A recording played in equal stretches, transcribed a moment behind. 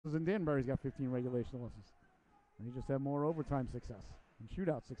And Danbury's got 15 regulation losses. And he just had more overtime success and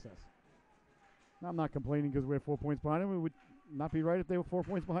shootout success. Now, I'm not complaining because we're 4 points behind them. It would not be right if they were 4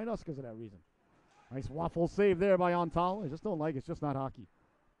 points behind us because of that reason. Nice waffle save there by Antal. I just don't like it. It's just not hockey.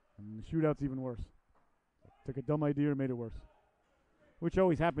 And the shootout's even worse. Took a dumb idea and made it worse. Which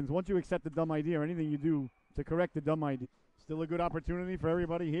always happens. Once you accept the dumb idea, anything you do to correct the dumb idea. Still a good opportunity for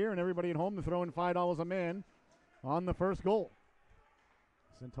everybody here and everybody at home to throw in $5 a man on the first goal.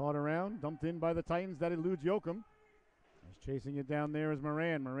 Sent hard around, dumped in by the Titans. That eludes Yoakum. He's chasing it down there is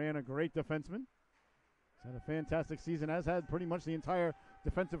Morran. Morran, a great defenseman. He's had a fantastic season, as had pretty much the entire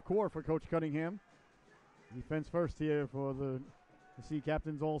defensive core for Coach Cunningham. Defense first here for the Sea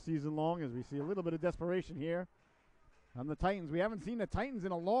Captains all season long, as we see a little bit of desperation here on the Titans. We haven't seen the Titans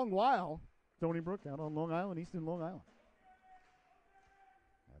in a long while. Stony Brook out on Long Island, Eastern Long Island.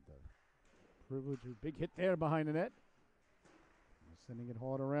 Had the privilege of big hit there behind the net. Sending it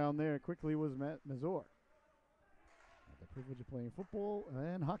hard around there quickly was Mazur. Had the privilege of playing football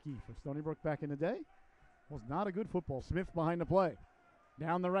and hockey for Stony Brook back in the day. Was not a good football. Smith behind the play.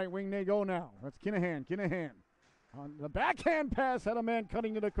 Down the right wing they go now. That's Kinahan. Kinahan. On the backhand pass, had a man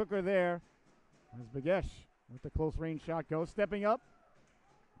cutting to the cooker there. As Bagesh with the close range shot goes. Stepping up.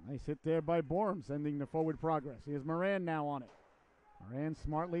 Nice hit there by Borum, sending the forward progress. Here's Morran now on it. Morran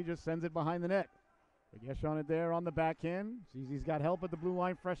smartly just sends it behind the net. Bagesh on it there on the backhand. Sees he's got help at the blue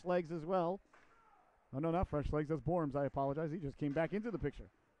line. Fresh legs as well. Oh, no, not fresh legs. That's Borum's. I apologize. He just came back into the picture.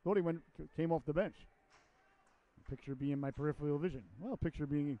 Thought he came off the bench. Picture being my peripheral vision. Well, picture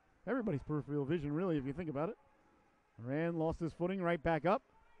being everybody's peripheral vision, really, if you think about it. Morran lost his footing right back up.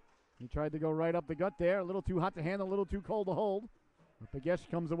 He tried to go right up the gut there. A little too hot to handle, a little too cold to hold. But Bagesh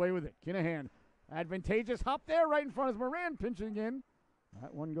comes away with it. Kinahan, advantageous hop there right in front of Morran, pinching in.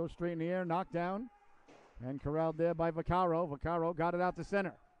 That one goes straight in the air, knocked down. And corralled there by Vaccaro. Vaccaro got it out to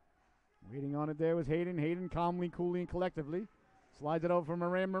center. Waiting on it there was Hayden. Hayden calmly, coolly, and collectively slides it over for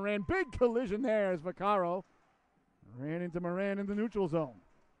Morran. Morran, big collision there as Vaccaro ran into Morran in the neutral zone.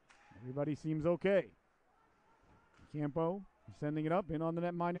 Everybody seems okay. Campo sending it up, in on the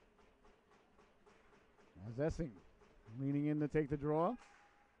net minus. As Essing leaning in to take the draw.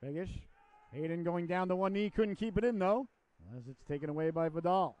 Begish. Hayden going down to one knee, couldn't keep it in though, as it's taken away by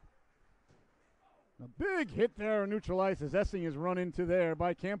Vidal. A big hit there, neutralizes. Essing is run into there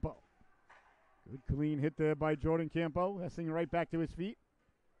by Campo. Good clean hit there by Jordan Campo. Essing right back to his feet.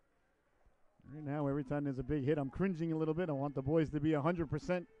 Right now, every time there's a big hit, I'm cringing a little bit. I want the boys to be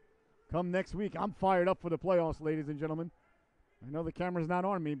 100% come next week. I'm fired up for the playoffs, ladies and gentlemen. I know the camera's not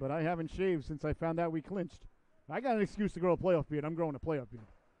on me, but I haven't shaved since I found out we clinched. I got an excuse to grow a playoff beard. I'm growing a playoff beard.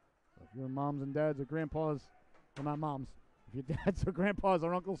 So if your moms and dads or grandpas, well, not moms, if your dads or grandpas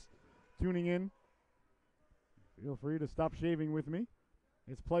or uncles tuning in, feel free to stop shaving with me.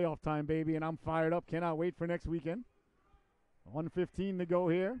 It's playoff time, baby, and I'm fired up. Cannot wait for next weekend. 1:15 to go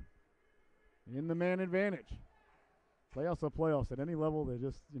here in the man advantage. Playoffs are playoffs at any level. They're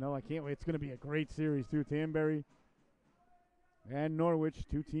just, I can't wait. It's going to be a great series, too. Danbury and Norwich,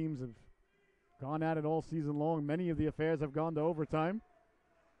 two teams have gone at it all season long. Many of the affairs have gone to overtime.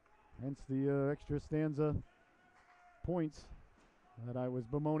 Hence the extra stanza points that I was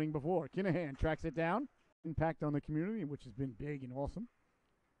bemoaning before. Kinahan tracks it down. Impact on the community, which has been big and awesome.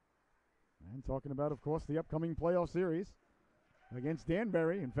 And talking about, of course, the upcoming playoff series against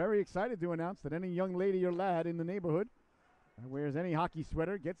Danbury. And very excited to announce that any young lady or lad in the neighborhood that wears any hockey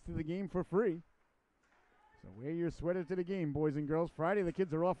sweater gets to the game for free. So wear your sweater to the game, boys and girls. Friday, the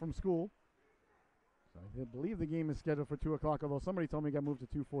kids are off from school. So I believe the game is scheduled for 2 o'clock, although somebody told me it got moved to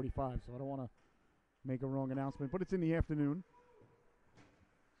 2:45, so I don't want to make a wrong announcement. But it's in the afternoon.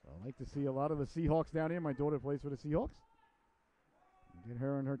 So I like to see a lot of the Seahawks down here. My daughter plays for the Seahawks. Get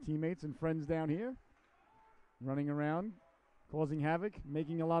her and her teammates and friends down here running around, causing havoc,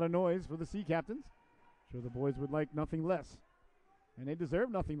 making a lot of noise for the Sea Captains. Sure the boys would like nothing less. And they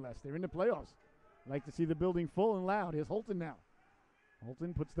deserve nothing less. They're in the playoffs. Like to see the building full and loud. Here's Holton now.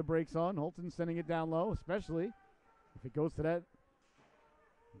 Holton puts the brakes on. Holton sending it down low, especially if it goes to that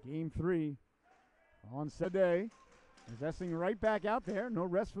game 3 on Saturday. Is Essing right back out there. No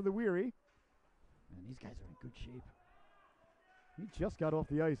rest for the weary. And these guys are in good shape. He just got off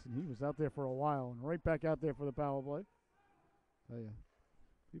the ice, and he was out there for a while, and right back out there for the power play. Tell you,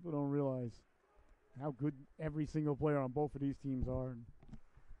 people don't realize how good every single player on both of these teams are. And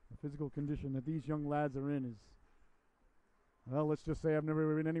the physical condition that these young lads are in is, well, let's just say I've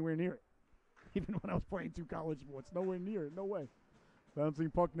never been anywhere near it. Even when I was playing 2 college sports, nowhere near it, no way.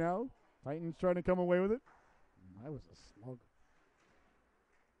 Bouncing puck now. Titans trying to come away with it. I was a slug.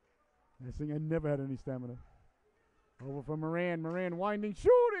 I think I never had any stamina. Over for Morran. Morran winding,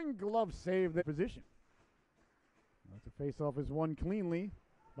 shooting, glove save the position. The face-off is won cleanly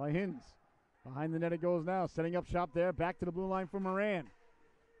by Hins. Behind the net it goes now, setting up shop there. Back to the blue line for Morran.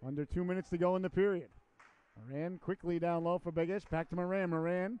 Under 2 minutes to go in the period. Morran quickly down low for Begish. Back to Morran.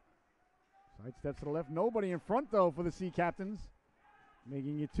 Morran side steps to the left. Nobody in front, though, for the Sea Captains.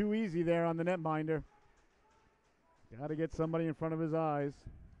 Making it too easy there on the netminder. Got to get somebody in front of his eyes.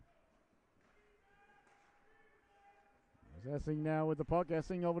 There's Essing now with the puck.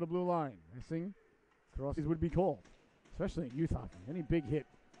 Essing over the blue line. Essing crosses would be called, especially in youth hockey. Any big hit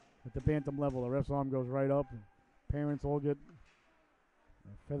at the bantam level, the ref's arm goes right up. And parents all get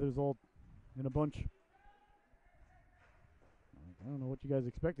feathers all in a bunch. I don't know what you guys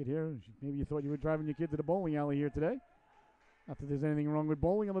expected here. Maybe you thought you were driving your kid to the bowling alley here today. Not that there's anything wrong with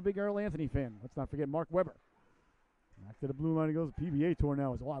bowling. I'm a big Earl Anthony fan. Let's not forget Mark Weber. Back to the blue line he goes. PBA tour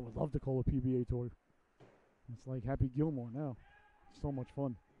now. I would love to call a PBA tour. It's like Happy Gilmore now. So much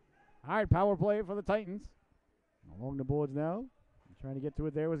fun. All right, power play for the Titans. Along the boards now. Trying to get to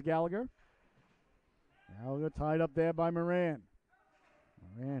it there was Gallagher. Gallagher tied up there by Morran.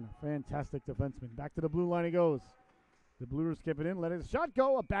 Morran, a fantastic defenseman. Back to the blue line he goes. The Blues skip it in, let his shot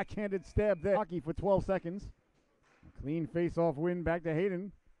go. A backhanded stab there. Hockey for 12 seconds. A clean face-off win back to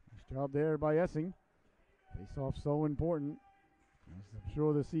Hayden. Nice job there by Essing. Face-off so important. I'm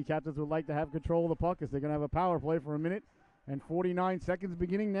sure the Sea Captains would like to have control of the puck as they're going to have a power play for 1 minute and 49 seconds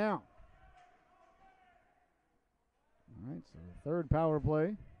beginning now. All right, so the third power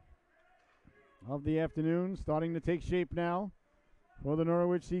play of the afternoon starting to take shape now for the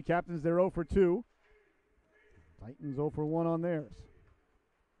Norwich Sea Captains. They're 0 for 2. Titans 0 for 1 on theirs.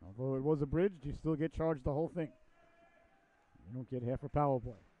 Although it was abridged, you still get charged the whole thing. You don't get half a power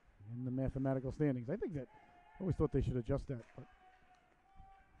play in the mathematical standings. I think that I always thought they should adjust that, but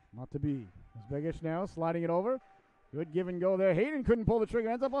not to be. There's Begish now sliding it over. Good give and go there. Hayden couldn't pull the trigger.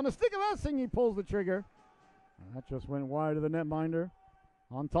 Ends up on the stick of Essing. He pulls the trigger. And that just went wide of the netminder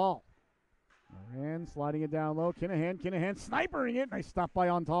on Tall. Morran sliding it down low. Kinahan snipering it. Nice stop by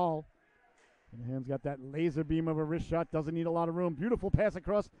on Tall. Kinahan's got that laser beam of a wrist shot. Doesn't need a lot of room. Beautiful pass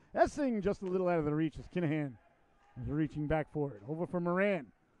across. Essing just a little out of the reach as Kinahan is reaching back for it. Over for Morran.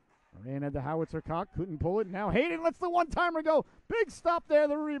 Morran had the howitzer cock. Couldn't pull it. Now Hayden lets the one-timer go. Big stop there.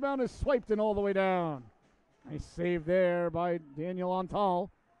 The rebound is swiped and all the way down. Nice save there by Daniel Ontal.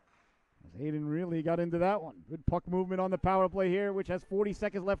 Hayden really got into that one. Good puck movement on the power play here, which has 40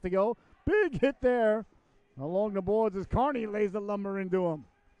 seconds left to go. Big hit there along the boards as Carney lays the lumber into him.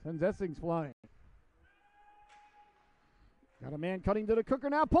 Sends Essings flying. Got a man cutting to the cooker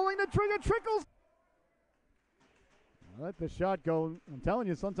now, pulling the trigger, trickles. Let the shot go. I'm telling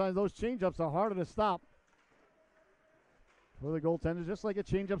you, sometimes those changeups are harder to stop for the goaltenders, just like a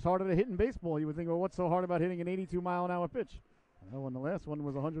changeup's harder to hit in baseball. You would think, well, what's so hard about hitting an 82-mile-an-hour pitch? Well, when the last one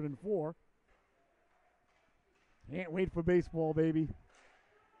was 104. Can't wait for baseball, baby.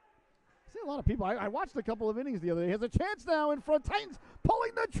 I see a lot of people. I watched a couple of innings the other day. He has a chance now in front. Titans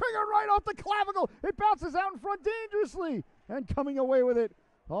pulling the trigger right off the clavicle. It bounces out in front dangerously and coming away with it.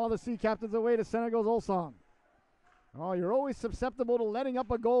 Oh, the Sea Captains away to center goes Olsson. Oh, you're always susceptible to letting up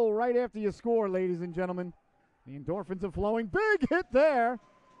a goal right after you score, ladies and gentlemen. The endorphins are flowing. Big hit there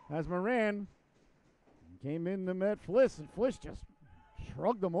as Morran came in to met Fliss, and Fliss just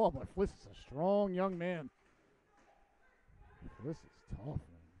shrugged them off. But Fliss is a strong young man. Fliss is tough.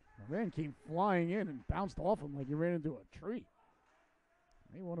 Morran came flying in and bounced off him like he ran into a tree.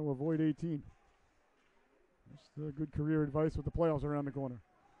 They want to avoid 18. Just good career advice with the playoffs around the corner.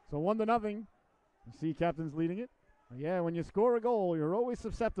 So 1-0. The Sea Captains leading it. But yeah, when you score a goal, you're always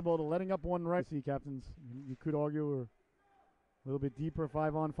susceptible to letting up one right. Sea Captains, you could argue, are a little bit deeper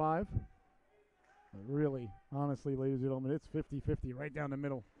 5-on-5. But really, honestly, ladies and gentlemen, it's 50-50 right down the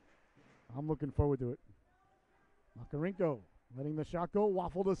middle. I'm looking forward to it. Makarenko letting the shot go,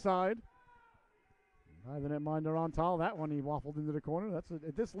 waffled aside. By the netminder on Tal. That one he waffled into the corner. That's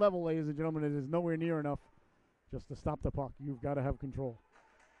at this level, ladies and gentlemen, it is nowhere near enough just to stop the puck. You've got to have control.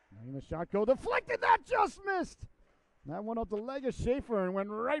 Letting the shot go, deflected, that just missed. That went up the leg of Schaefer and went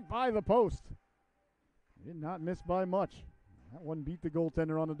right by the post. Did not miss by much. That one beat the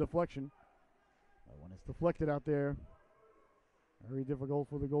goaltender on the deflection. But when it's deflected out there, very difficult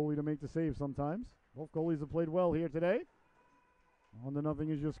for the goalie to make the save sometimes. Both goalies have played well here today.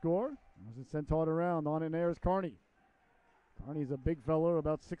 1-0 is your score. As it's sent hard around, on in there is Carney. Carney's a big fella,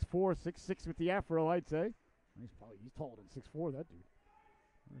 about 6'4", 6'6" with the afro, I'd say. He's taller than 6'4", that dude.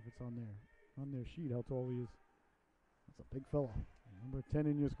 I wonder if it's on their sheet how tall he is. That's a big fella. Number 10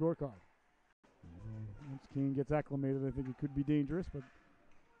 in your scorecard. Once Kane gets acclimated, I think it could be dangerous, but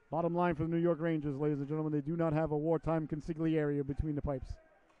Bottom line for the New York Rangers, ladies and gentlemen, they do not have a wartime consigliere between the pipes.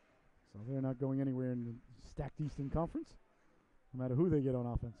 So they're not going anywhere in the stacked Eastern Conference, no matter who they get on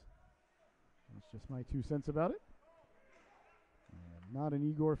offense. That's just my 2 cents about it. I'm not an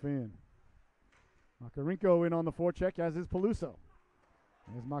Igor fan. Makarenko in on the forecheck, as is Peluso.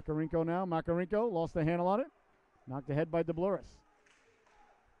 There's Makarenko now. Makarenko lost the handle on it. Knocked ahead by DeBluris.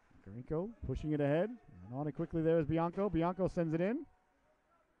 Makarenko pushing it ahead. And on it quickly there is Bianco. Bianco sends it in.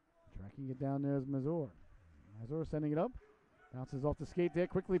 Tracking it down there is Mazur. Mazur sending it up. Bounces off the skate there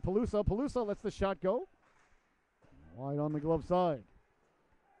quickly. Peluso. Peluso lets the shot go. Wide on the glove side.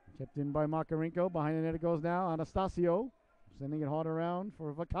 Kept in by Makarenko. Behind the net it goes now. Anastasio sending it hard around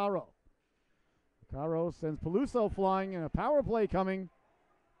for Vaccaro. Vaccaro sends Peluso flying and a power play coming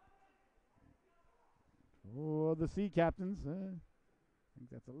for the Sea Captains. I think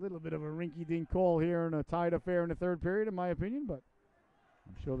that's a little bit of a rinky-dink call here in a tied affair in the third period, in my opinion, but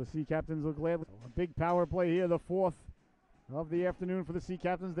I'm sure the Sea Captains will gladly. So a big power play here, the fourth of the afternoon for the Sea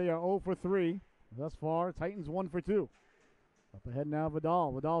Captains. They are 0 for 3 thus far. Titans 1 for 2. Up ahead now,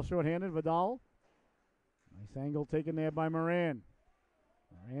 Vidal. Vidal shorthanded. Vidal. Nice angle taken there by Morran.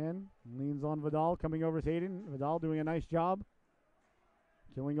 Morran leans on Vidal, coming over to Hayden. Vidal doing a nice job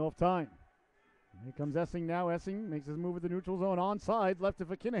killing off time. Here comes Essing now. Essing makes his move at the neutral zone. Onside, left it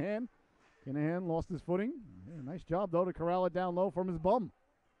for Kinahan. Kinahan lost his footing. Yeah, nice job, though, to corral it down low from his bum.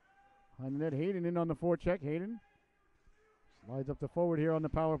 Behind the net, Hayden in on the forecheck. Hayden slides up to forward here on the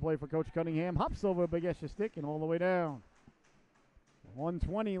power play for Coach Cunningham. Hops over Begesh's stick and all the way down.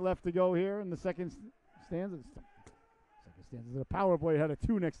 1:20 left to go here in the second stanza. The power play had a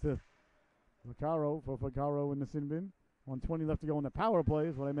 2 next to Vaccaro for Vaccaro in the sin bin. 1:20 left to go in the power play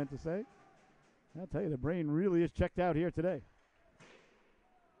is what I meant to say. I'll tell you, the brain really is checked out here today.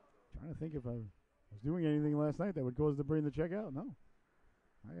 Trying to think if I was doing anything last night that would cause the brain to check out. No.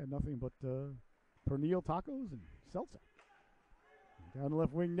 I had nothing but pernil tacos and seltzer. Down the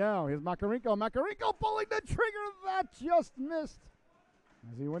left wing now. Here's Makarenko. Makarenko pulling the trigger. That just missed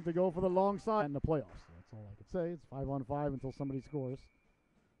as he went to go for the long side in the playoffs. That's all I could say. It's 5-on-5 until somebody scores.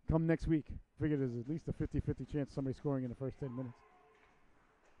 Come next week. Figured there's at least a 50-50 chance of somebody scoring in the first 10 minutes.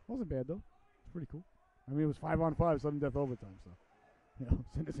 Wasn't bad, though. It's pretty cool. I mean, it was 5-on-5, sudden death overtime, so,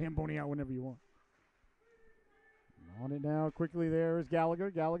 send a Zamboni out whenever you want. On it now, quickly there is Gallagher.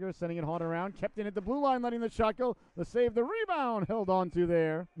 Gallagher sending it hard around. Kept in at the blue line, letting the shot go. The save, the rebound, held on to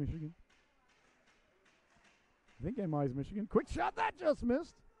there. Michigan. I think MI's Michigan. Quick shot, that just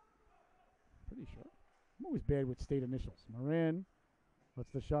missed. Pretty sure. I'm always bad with state initials. Morran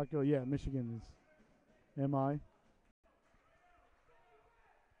lets the shot go. Yeah, Michigan is MI.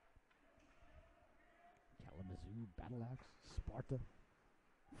 Kalamazoo, Battle Axe, Sparta,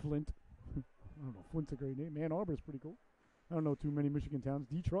 Flint. I don't know. Flint's a great name. Ann Arbor's pretty cool. I don't know too many Michigan towns.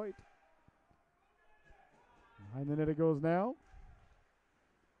 Detroit. Behind the net it goes now.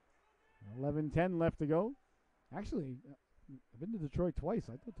 11:10 left to go. Actually, I've been to Detroit twice.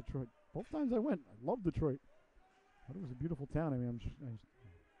 I thought Detroit, both times I went, I loved Detroit. I thought it was a beautiful town. I mean, I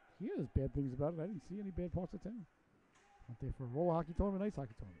hear there's bad things about it. I didn't see any bad parts of town. Went there for a roller hockey tournament, ice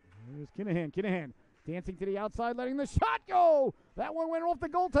hockey tournament. There's Kinahan. Kinahan dancing to the outside, letting the shot go. That one went off the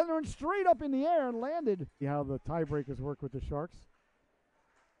goaltender and straight up in the air and landed. See how the tiebreakers work with the Sharks.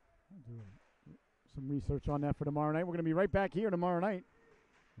 I'll do some research on that for tomorrow night. We're going to be right back here tomorrow night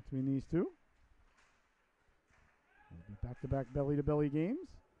between these two. We'll be back-to-back belly-to-belly games.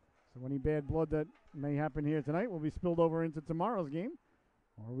 So any bad blood that may happen here tonight will be spilled over into tomorrow's game,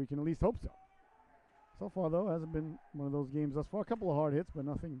 or we can at least hope so. So far, though, hasn't been one of those games thus far. A couple of hard hits, but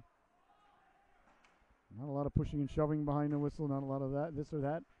nothing. Not a lot of pushing and shoving behind the whistle. Not a lot of that, this or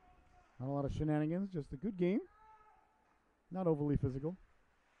that. Not a lot of shenanigans. Just a good game. Not overly physical.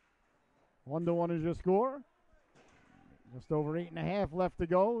 1-1 is your score. Just over 8.5 left to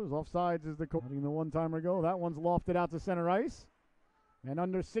go. As offsides is the letting the one-timer go. That one's lofted out to center ice. And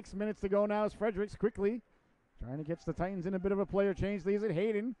under 6 minutes to go now is Fredericks quickly trying to catch the Titans in a bit of a player change. Leaves it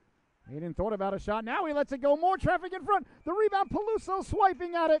Hayden. Hayden thought about a shot. Now he lets it go. More traffic in front. The rebound. Peluso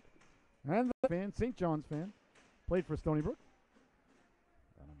swiping at it. And the fan, St. John's fan, played for Stony Brook.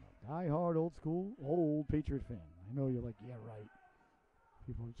 Die-hard, old school, old Patriot fan. I know you're like, yeah, right.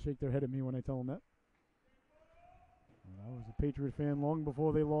 People shake their head at me when I tell them that. I was a Patriot fan long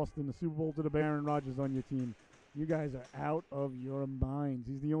before they lost in the Super Bowl to the Aaron Rodgers on your team. You guys are out of your minds.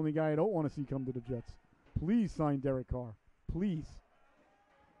 He's the only guy I don't want to see come to the Jets. Please sign Derek Carr. Please.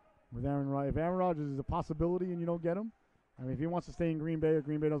 With Aaron Rodgers. If Aaron Rodgers is a possibility and you don't get him, I mean, if he wants to stay in Green Bay or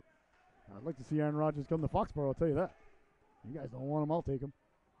Green Bay doesn't, I'd like to see Aaron Rodgers come to Foxborough, I'll tell you that. You guys don't want him, I'll take him.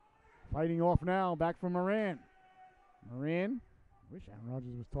 Fighting off now, back from Morran. Morran Wish Aaron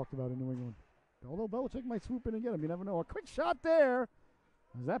Rodgers was talked about in New England. Although Belichick might swoop in and get him. You never know. A quick shot there.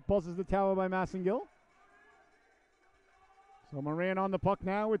 As that buzzes the tower by Massengill. So Morran on the puck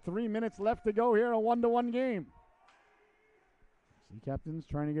now with 3 minutes left to go here. A 1-1 game. Sea Captains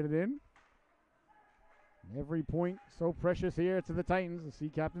trying to get it in. Every point so precious here to the Titans. The Sea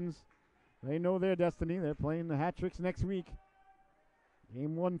Captains, they know their destiny. They're playing the Hat Tricks next week.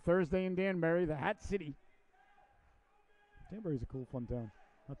 Game 1 Thursday in Danbury, the Hat City. Danbury's a cool, fun town.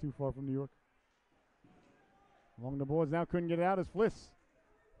 Not too far from New York. Along the boards now, couldn't get it out as Fliss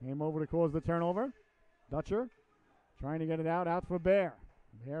came over to cause the turnover. Dutcher trying to get it out for Bear.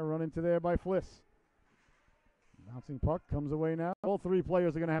 Bear run into there by Fliss. Bouncing puck comes away now. All 3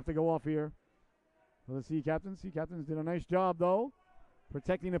 players are going to have to go off here for the Sea Captains. Sea Captains did a nice job, though,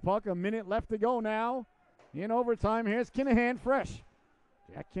 protecting the puck. A minute left to go now in overtime. Here's Kinahan fresh.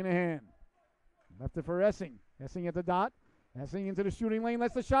 Jack Kinahan left it for Essing. Essing at the dot. Essing into the shooting lane.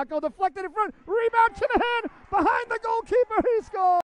 Lets the shot go deflected in front. Rebound Kinahan behind the goalkeeper. He scores.